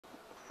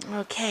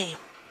Okay.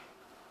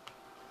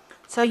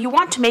 So you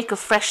want to make a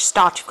fresh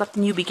start. You've got the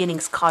new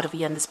beginnings card over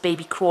here and this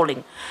baby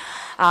crawling.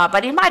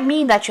 But it might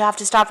mean that you have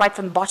to start right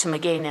from the bottom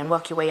again and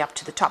work your way up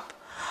to the top.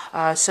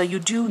 So you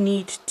do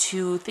need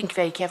to think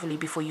very carefully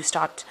before you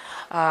start,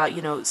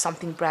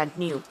 something brand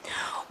new.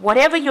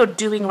 Whatever you're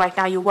doing right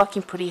now, you're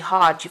working pretty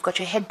hard. You've got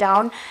your head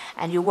down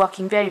and you're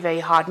working very,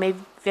 very hard. Maybe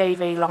very,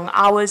 very long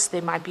hours.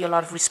 There might be a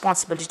lot of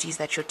responsibilities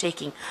that you're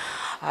taking.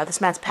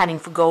 This man's panning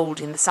for gold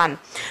in the sun.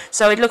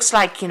 So it looks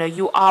like,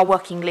 you are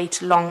working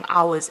late, long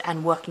hours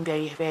and working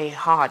very, very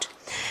hard.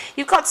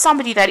 You've got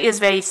somebody that is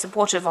very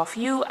supportive of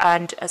you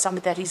and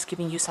somebody that is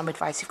giving you some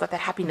advice. You've got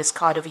that happiness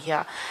card over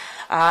here.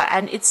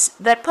 And it's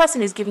that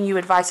person is giving you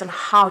advice on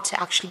how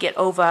to actually get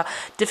over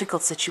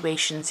difficult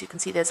situations. You can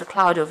see there's a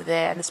cloud over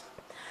there and this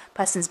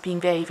person's being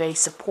very, very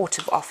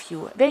supportive of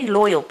you. A very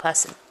loyal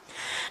person.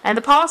 And in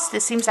the past,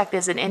 it seems like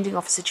there's an ending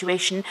of a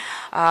situation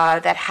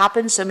that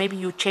happened. So maybe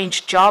you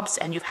changed jobs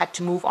and you've had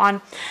to move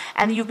on.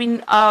 And you've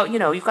been,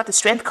 you've got the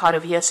strength card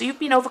over here. So you've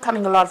been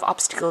overcoming a lot of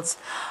obstacles.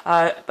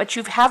 But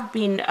you have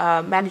been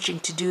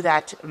managing to do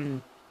that.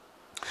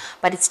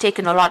 But it's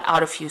taken a lot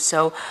out of you.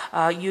 So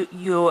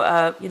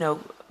you're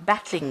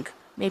battling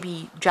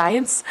maybe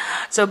giants.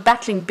 So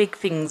battling big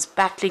things,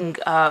 battling,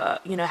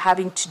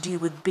 having to deal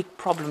with big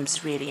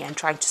problems really and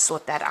trying to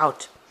sort that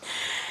out.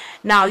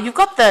 Now, you've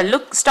got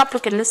the stop,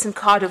 look, and listen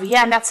card over here,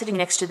 and that's sitting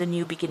next to the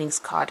new beginnings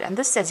card. And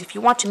this says if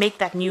you want to make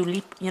that new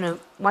leap,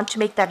 want to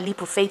make that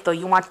leap of faith, or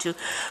you want to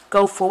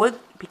go forward,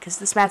 because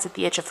this man's at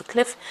the edge of a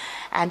cliff,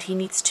 and he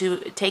needs to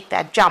take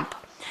that jump.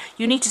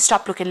 You need to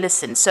stop, look, and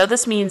listen. So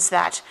this means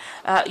that,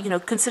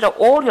 consider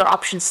all your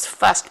options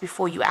first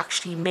before you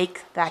actually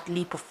make that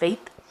leap of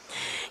faith.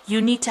 You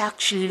need to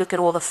actually look at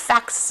all the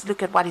facts,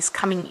 look at what is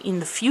coming in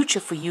the future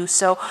for you.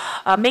 So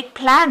make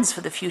plans for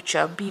the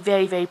future. Be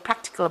very, very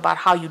practical about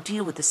how you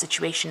deal with the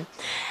situation.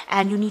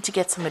 And you need to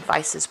get some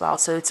advice as well.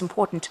 So it's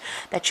important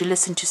that you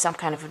listen to some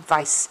kind of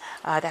advice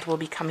that will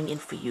be coming in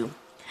for you.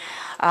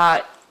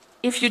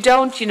 If you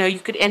don't, you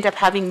could end up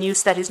having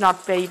news that is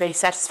not very, very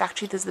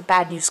satisfactory. There's the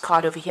bad news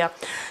card over here.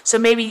 So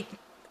maybe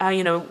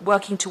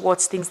working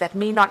towards things that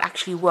may not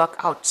actually work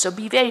out. So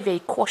be very, very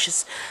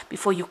cautious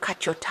before you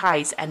cut your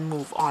ties and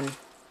move on.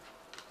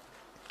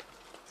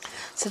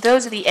 So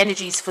those are the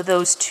energies for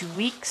those 2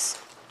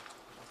 weeks.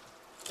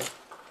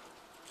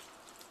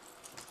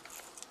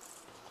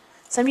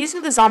 So I'm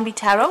using the Zombie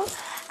Tarot,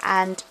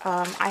 and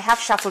I have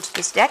shuffled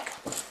this deck.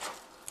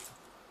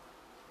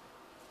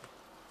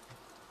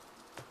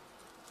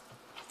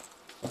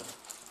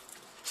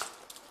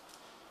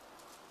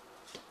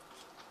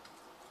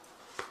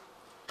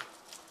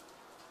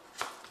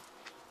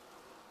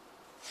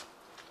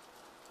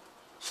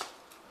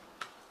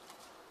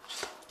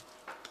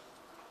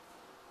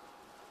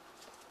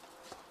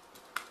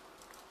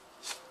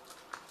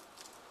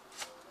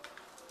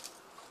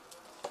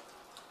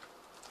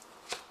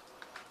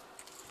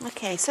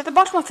 Okay, so at the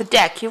bottom of the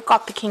deck, you've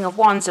got the King of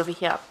Wands over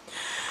here.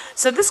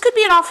 So this could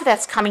be an offer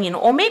that's coming in,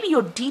 or maybe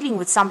you're dealing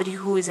with somebody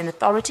who is in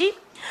authority.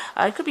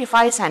 It could be a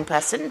fire sign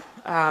person.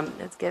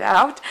 Let's get that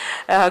out.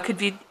 Could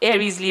be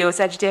Aries, Leo,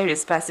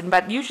 Sagittarius person.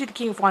 But usually the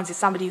King of Wands is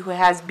somebody who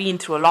has been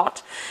through a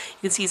lot.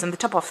 You can see he's on the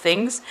top of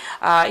things.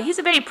 He's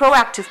a very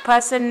proactive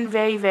person,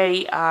 very,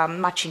 very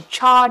much in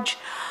charge.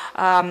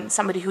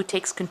 Somebody who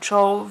takes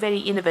control, very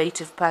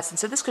innovative person.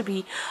 So this could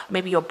be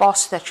maybe your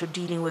boss that you're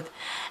dealing with,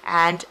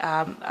 and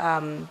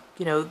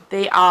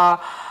they are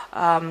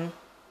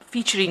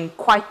featuring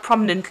quite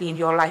prominently in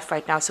your life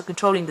right now, so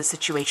controlling the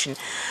situation.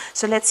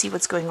 So let's see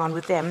what's going on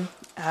with them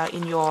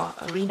in your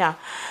arena.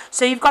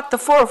 So you've got the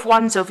Four of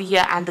Wands over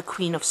here and the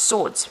Queen of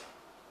Swords.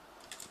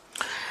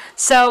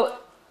 So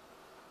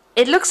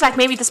it looks like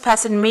maybe this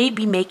person may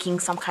be making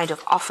some kind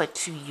of offer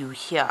to you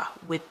here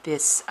with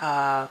this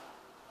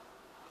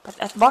but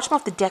at the bottom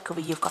of the deck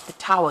over here, you've got the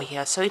Tower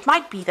here. So it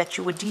might be that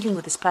you were dealing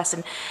with this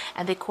person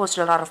and they caused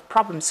a lot of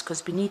problems,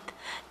 because beneath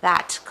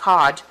that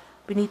card,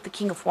 beneath the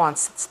King of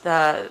Wands, it's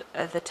the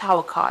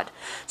Tower card.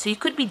 So you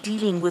could be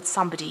dealing with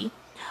somebody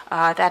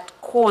that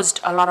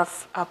caused a lot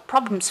of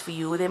problems for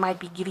you. They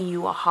might be giving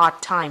you a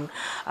hard time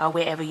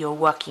wherever you're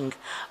working.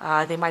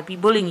 They might be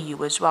bullying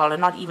you as well and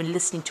not even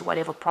listening to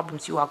whatever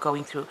problems you are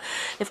going through.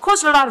 They've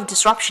caused a lot of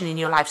disruption in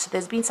your life. So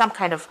there's been some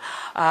kind of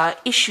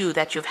issue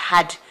that you've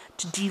had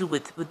to deal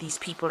with these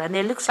people, and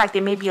it looks like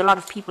there may be a lot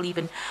of people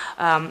even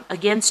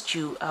against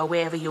you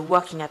wherever you're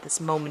working at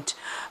this moment.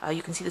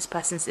 You can see this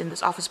person's in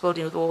this office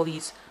building with all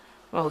these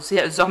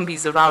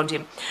zombies around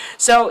him.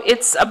 So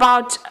it's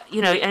about,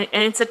 and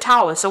it's a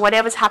tower, so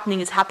whatever's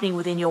happening is happening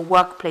within your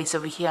workplace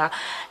over here.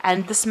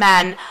 And this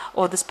man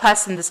or this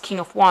person, this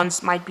King of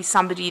Wands, might be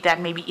somebody that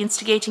may be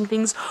instigating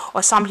things,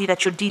 or somebody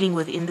that you're dealing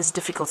with in this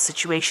difficult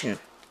situation.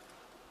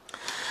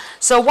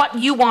 So what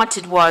you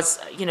wanted was,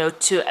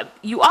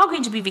 you are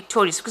going to be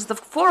victorious, because the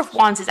Four of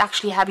Wands is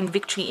actually having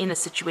victory in a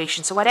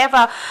situation. So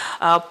whatever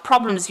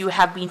problems you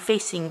have been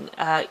facing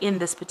in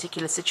this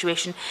particular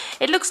situation,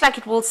 it looks like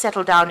it will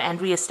settle down and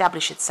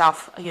reestablish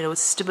itself.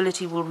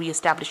 Stability will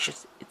reestablish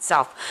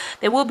itself.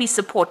 There will be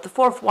support. The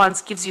Four of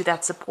Wands gives you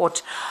that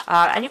support,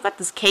 and you've got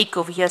this cake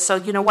over here. So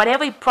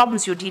whatever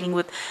problems you're dealing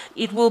with,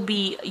 you will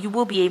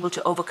be able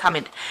to overcome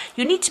it.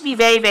 You need to be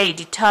very, very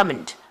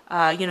determined.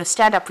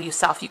 Stand up for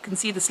yourself. You can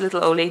see this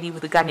little old lady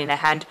with a gun in her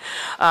hand.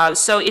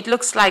 So it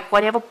looks like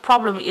whatever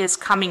problem is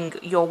coming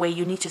your way,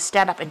 you need to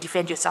stand up and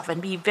defend yourself and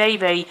be very,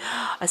 very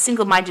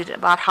single-minded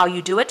about how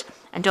you do it,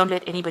 and don't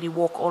let anybody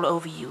walk all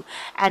over you.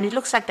 And it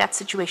looks like that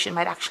situation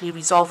might actually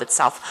resolve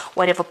itself,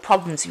 whatever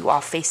problems you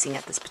are facing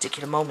at this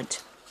particular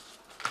moment.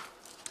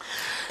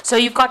 So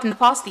you've got in the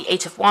past the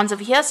Eight of Wands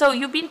over here. So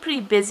you've been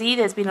pretty busy.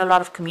 There's been a lot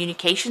of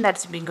communication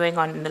that's been going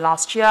on in the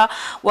last year,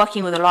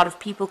 working with a lot of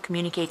people,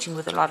 communicating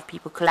with a lot of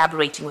people,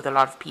 collaborating with a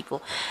lot of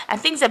people.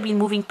 And things have been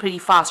moving pretty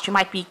fast. You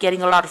might be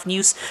getting a lot of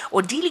news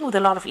or dealing with a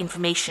lot of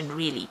information,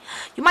 really.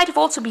 You might have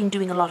also been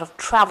doing a lot of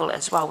travel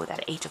as well with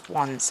that Eight of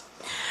Wands.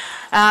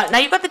 Now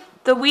you've got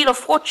the Wheel of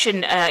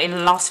Fortune in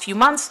the last few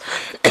months.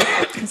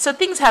 So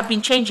things have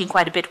been changing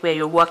quite a bit where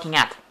you're working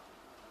at.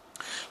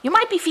 You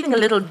might be feeling a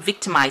little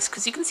victimized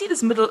because you can see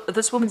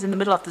this woman's in the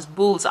middle of this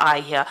bull's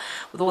eye here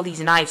with all these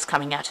knives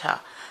coming at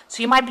her.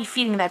 So you might be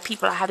feeling that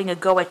people are having a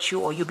go at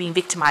you, or you're being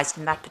victimized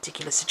in that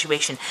particular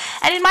situation.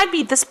 And it might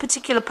be this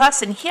particular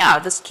person here,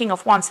 this King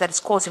of Wands, that is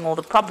causing all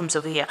the problems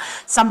over here.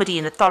 Somebody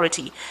in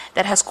authority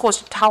that has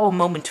caused a tower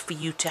moment for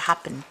you to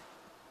happen.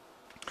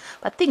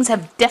 But things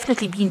have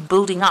definitely been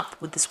building up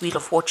with this Wheel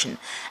of Fortune.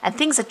 And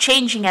things are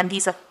changing, and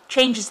these are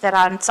changes that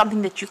are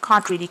something that you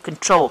can't really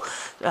control.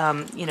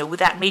 With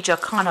that major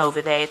arcana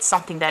over there, it's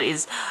something that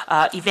is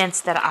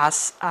events that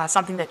are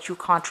something that you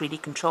can't really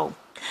control.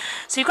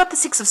 So you've got the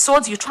Six of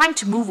Swords. You're trying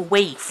to move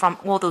away from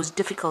all those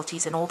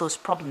difficulties and all those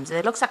problems. And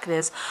it looks like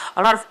there's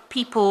a lot of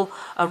people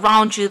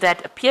around you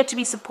that appear to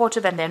be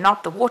supportive, and they're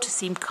not. The water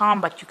seems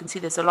calm, but you can see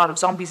there's a lot of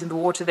zombies in the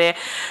water there.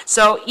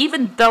 So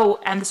even though,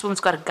 and this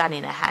woman's got a gun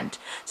in her hand,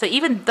 so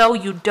even though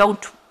you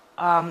don't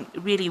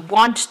really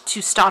want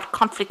to start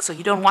conflicts, or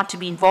you don't want to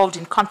be involved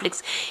in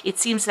conflicts, it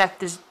seems that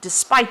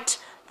despite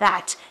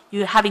that,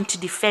 you're having to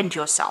defend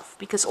yourself,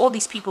 because all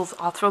these people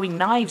are throwing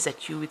knives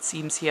at you, it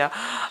seems here.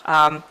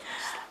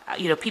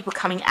 People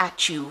coming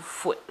at you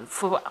for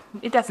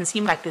it doesn't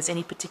seem like there's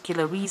any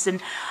particular reason,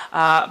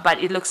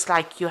 but it looks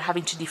like you're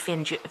having to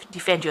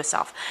defend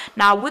yourself.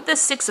 Now, with the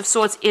Six of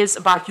Swords is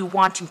about you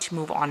wanting to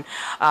move on,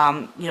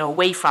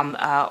 away from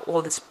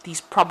all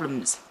these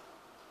problems.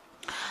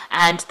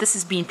 And this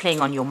has been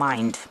playing on your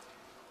mind.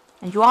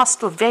 And you are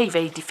still very,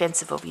 very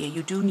defensive over here.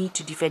 You do need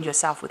to defend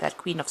yourself with that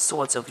Queen of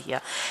Swords over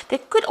here. There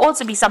could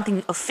also be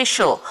something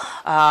official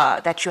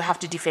that you have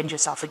to defend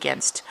yourself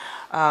against.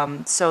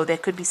 So there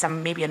could be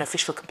maybe an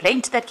official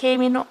complaint that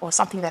came in, or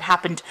something that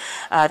happened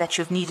that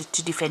you've needed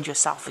to defend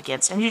yourself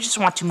against. And you just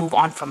want to move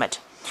on from it.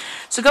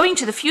 So going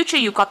to the future,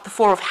 you've got the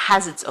Four of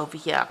Hazards over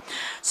here.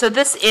 So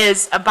this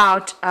is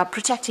about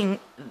protecting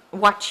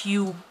what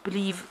you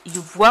believe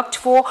you've worked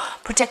for,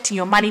 protecting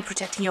your money,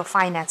 protecting your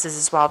finances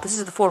as well. This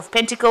is the Four of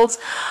Pentacles.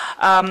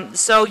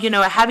 So,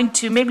 having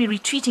to maybe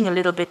retreating a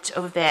little bit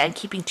over there and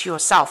keeping to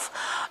yourself,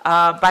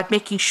 but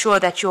making sure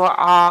that you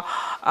are,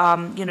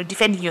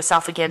 defending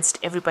yourself against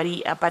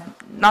everybody, but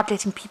not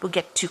letting people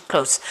get too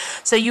close.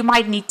 So you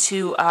might need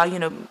to,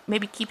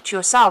 maybe keep to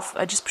yourself,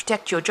 just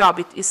protect your job.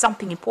 It is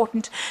something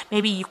important.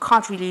 Maybe you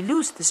can't really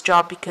lose this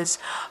job because,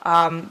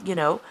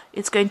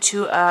 it's going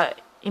to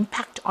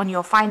impact on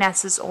your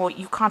finances, or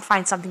you can't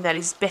find something that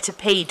is better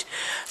paid.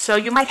 So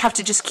you might have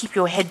to just keep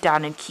your head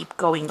down and keep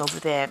going over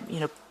there,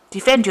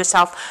 defend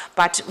yourself,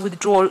 but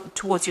withdraw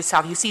towards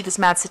yourself. You see this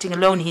man sitting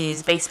alone in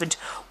his basement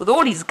with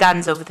all his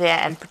guns over there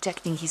and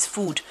protecting his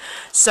food.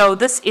 So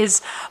this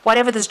is,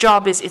 whatever this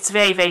job is, it's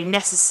very, very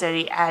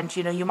necessary, and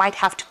you might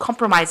have to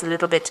compromise a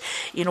little bit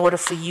in order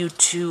for you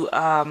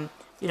to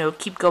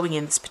keep going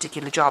in this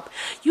particular job.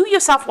 You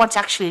yourself want to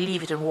actually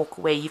leave it and walk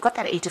away. You've got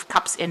that Eight of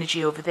Cups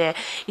energy over there.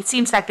 It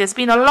seems like there's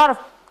been a lot of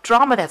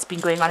drama that's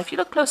been going on. If you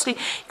look closely,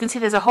 you can see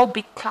there's a whole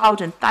big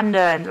cloud and thunder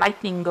and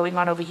lightning going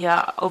on over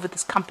here, over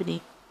this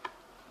company.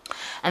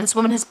 And this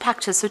woman has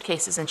packed her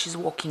suitcases and she's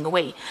walking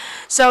away.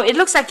 So it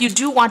looks like you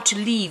do want to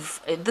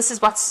leave. This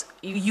is what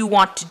you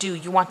want to do.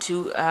 You want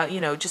to,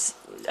 just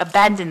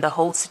abandon the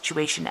whole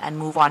situation and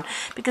move on,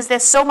 because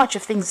there's so much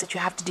of things that you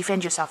have to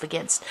defend yourself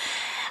against.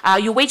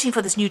 You're waiting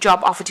for this new job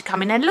offer to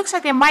come in, and it looks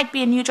like there might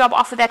be a new job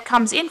offer that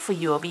comes in for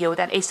you over here with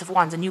that Ace of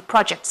Wands, a new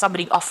project,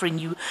 somebody offering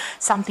you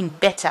something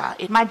better.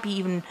 It might be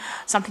even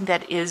something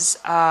that is,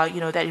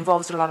 that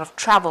involves a lot of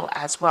travel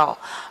as well,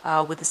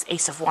 with this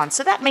Ace of Wands.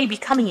 So that may be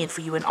coming in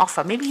for you, an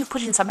offer. Maybe you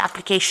put in some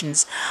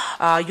applications.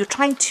 You're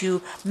trying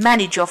to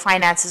manage your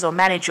finances or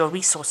manage your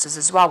resources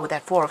as well with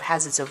that Four of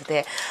Hazards over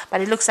there.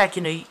 But it looks like,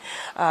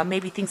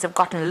 maybe things have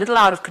gotten a little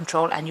out of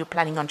control and you're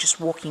planning on just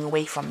walking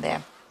away from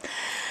there.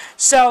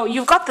 So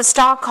you've got the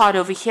star card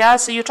over here,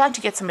 so you're trying to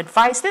get some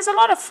advice. There's a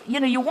lot of,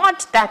 you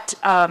want that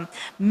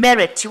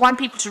merit. You want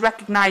people to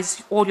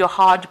recognize all your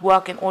hard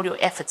work and all your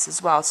efforts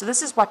as well. So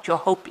this is what your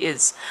hope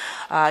is.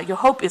 Your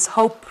hope is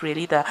hope,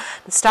 really. The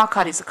star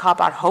card is a card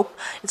about hope.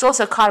 It's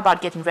also a card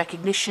about getting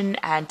recognition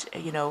and,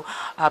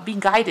 being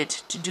guided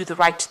to do the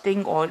right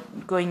thing or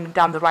going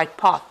down the right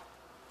path.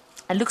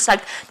 And looks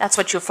like that's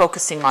what you're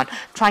focusing on,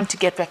 trying to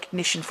get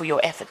recognition for your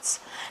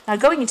efforts. Now,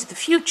 going into the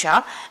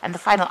future and the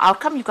final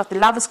outcome, you've got the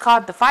Lovers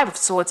card, the Five of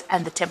Swords,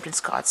 and the Temperance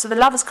card. So the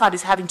Lovers card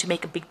is having to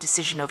make a big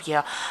decision over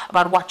here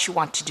about what you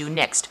want to do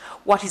next,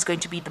 what is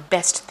going to be the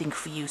best thing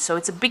for you. So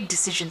it's a big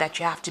decision that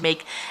you have to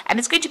make, and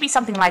it's going to be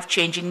something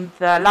life-changing.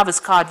 The Lovers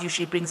card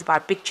usually brings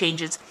about big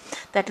changes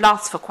that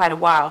last for quite a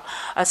while.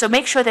 So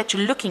make sure that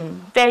you're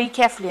looking very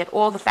carefully at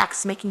all the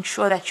facts, making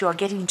sure that you are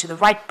getting into the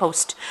right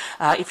post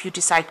if you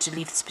decide to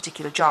leave this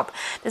particular job.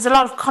 There's a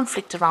lot of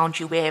conflict around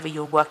you wherever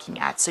you're working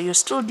at, so you're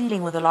still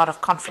dealing with a lot of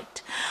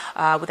conflict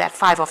with that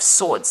Five of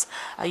Swords.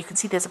 You can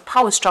see there's a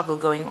power struggle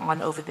going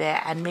on over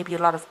there, and maybe a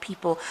lot of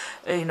people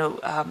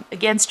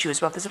against you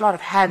as well. There's a lot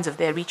of hands over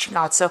there reaching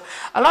out, so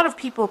a lot of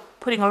people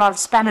putting a lot of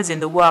spanners in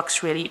the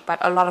works, really, but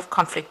a lot of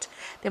conflict.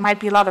 There might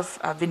be a lot of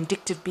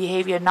vindictive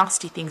behavior,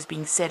 nasty things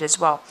being said as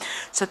well.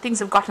 So things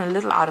have gotten a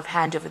little out of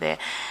hand over there.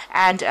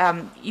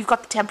 And you've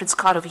got the Temperance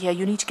card over here.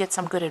 You need to get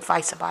some good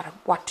advice about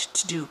what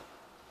to do.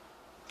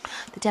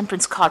 The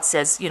Temperance card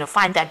says,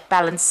 find that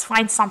balance,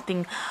 find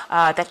something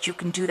that you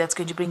can do that's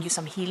going to bring you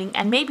some healing,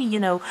 and maybe,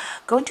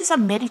 go into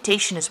some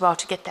meditation as well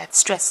to get that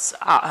stress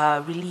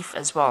relief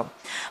as well.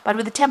 But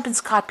with the Temperance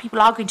card, people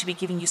are going to be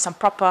giving you some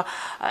proper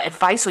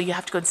advice, or you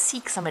have to go and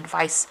seek some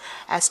advice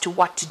as to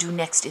what to do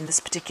next in this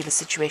particular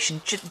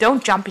situation.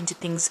 Don't jump into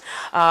things,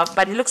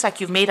 but it looks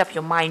like you've made up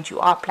your mind. You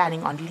are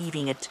planning on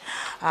leaving it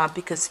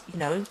because,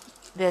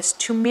 there's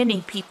too many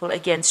people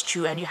against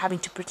you and you're having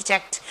to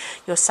protect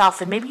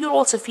yourself, and maybe you're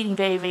also feeling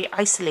very, very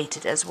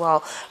isolated as well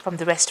from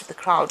the rest of the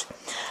crowd.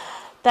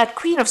 That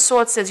Queen of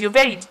Swords says you're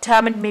very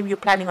determined. Maybe you're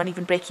planning on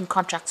even breaking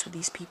contracts with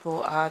these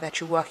people that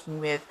you're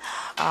working with.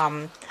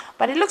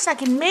 But it looks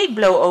like it may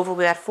blow over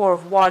with that Four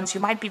of Wands.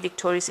 You might be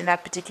victorious in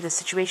that particular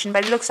situation,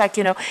 but it looks like,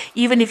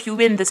 even if you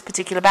win this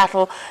particular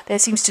battle, there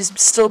seems to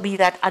still be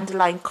that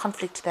underlying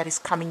conflict that is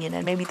coming in,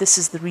 and maybe this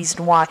is the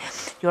reason why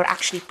you're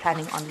actually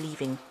planning on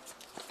leaving.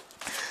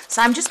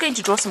 So I'm just going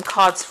to draw some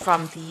cards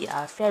from the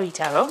Fairy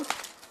Tarot.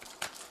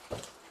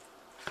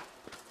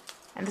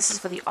 And this is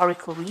for the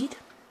Oracle read.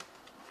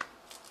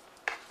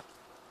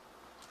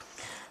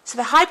 So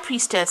the High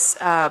Priestess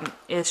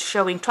is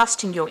showing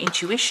trusting your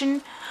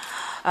intuition,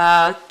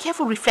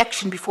 careful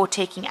reflection before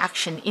taking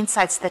action,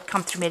 insights that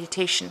come through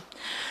meditation.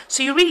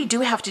 So you really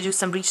do have to do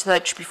some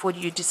research before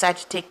you decide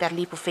to take that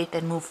leap of faith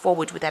and move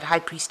forward with that High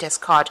Priestess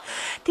card.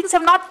 Things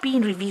have not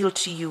been revealed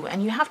to you,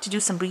 and you have to do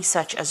some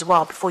research as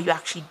well before you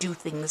actually do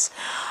things.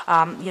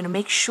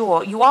 Make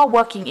sure you are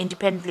working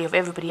independently of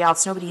everybody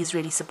else. Nobody is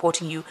really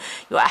supporting you.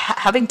 You are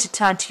having to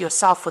turn to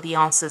yourself for the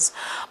answers.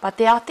 But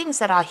there are things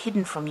that are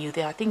hidden from you.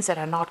 There are things that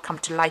are not come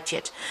to light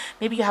yet.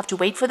 Maybe you have to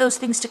wait for those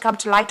things to come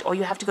to light, or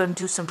you have to go and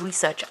do some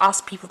research.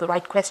 Ask people the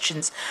right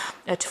questions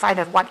to find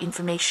out what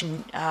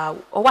information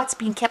or what's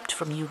being kept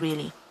from you,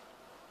 really.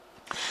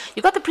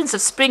 You've got the Prince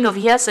of Spring over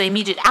here, so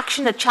immediate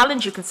action, a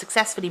challenge you can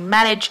successfully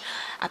manage,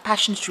 a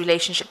passionate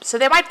relationship. So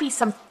there might be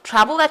some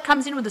travel that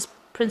comes in with this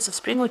Prince of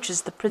Spring, which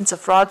is the Prince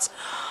of Rods.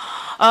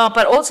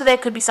 But also there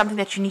could be something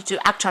that you need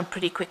to act on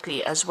pretty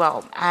quickly as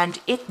well. And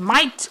it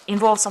might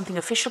involve something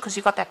official, because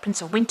you've got that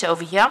Prince of Winter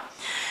over here.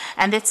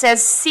 And it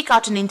says, seek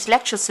out an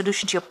intellectual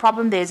solution to your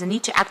problem. There's a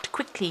need to act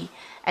quickly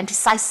and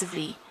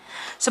decisively.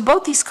 So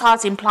both these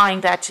cards implying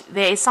that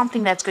there is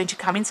something that's going to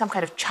come in, some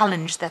kind of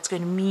challenge that's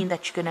going to mean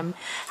that you're going to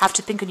have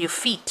to think on your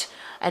feet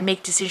and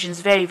make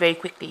decisions very, very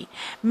quickly.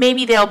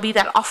 Maybe there'll be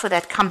that offer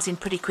that comes in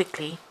pretty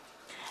quickly,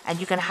 and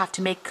you're going to have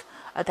to make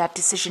that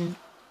decision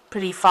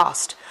pretty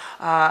fast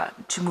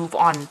to move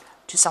on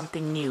to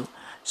something new.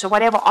 So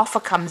whatever offer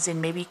comes in,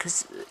 maybe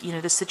because,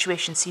 the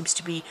situation seems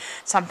to be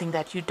something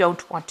that you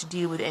don't want to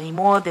deal with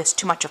anymore. There's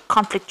too much of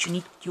conflict.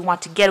 You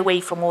want to get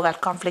away from all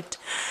that conflict.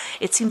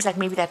 It seems like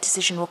maybe that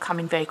decision will come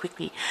in very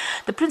quickly.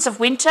 The Prince of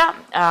Winter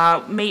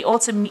may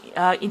also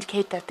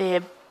indicate that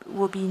there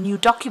will be new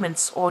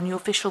documents or new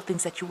official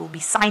things that you will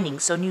be signing.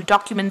 So new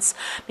documents,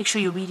 make sure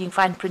you're reading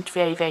fine print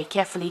very, very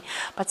carefully,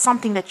 but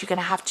something that you're going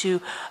to have to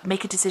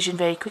make a decision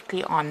very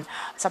quickly on,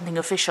 something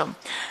official.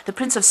 The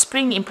Prince of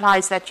Spring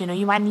implies that,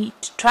 you might need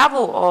to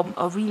travel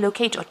or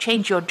relocate or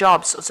change your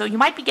jobs. So you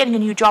might be getting a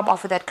new job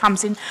offer that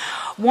comes in.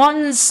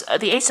 Wands,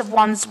 the Ace of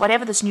Wands,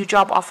 whatever this new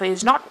job offer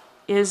is not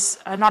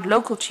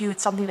local to you.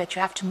 It's something that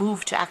you have to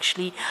move to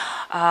actually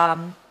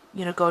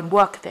go and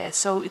work there.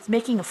 So it's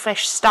making a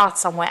fresh start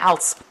somewhere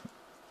else.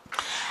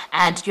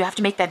 And you have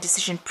to make that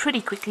decision pretty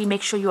quickly.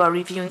 Make sure you are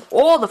reviewing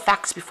all the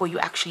facts before you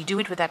actually do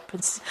it with that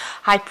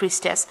High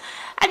Priestess.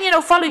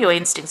 And, follow your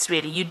instincts,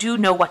 really. You do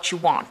know what you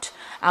want.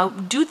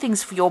 do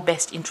things for your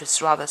best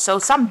interests rather. So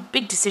some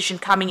big decision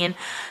coming in,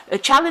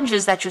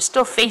 challenges that you're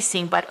still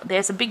facing, but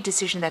there's a big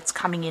decision that's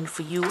coming in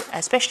for you,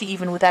 especially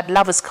even with that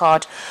Lovers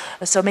card.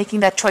 So making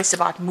that choice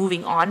about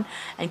moving on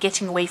and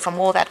getting away from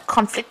all that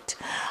conflict,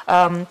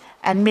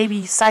 and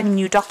maybe signing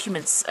new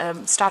documents,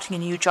 starting a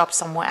new job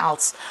somewhere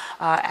else.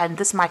 And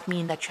this might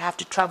mean that you have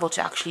to travel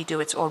to actually do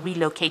it, or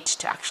relocate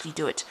to actually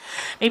do it.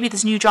 Maybe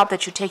this new job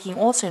that you're taking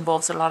also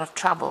involves a lot of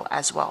travel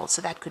as well,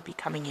 so that could be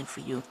coming in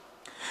for you.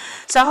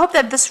 So I hope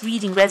that this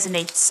reading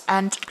resonates,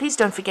 and please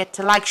don't forget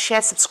to like,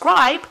 share,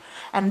 subscribe,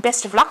 and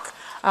best of luck.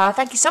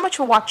 Thank you so much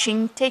for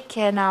watching. Take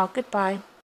care now. Goodbye.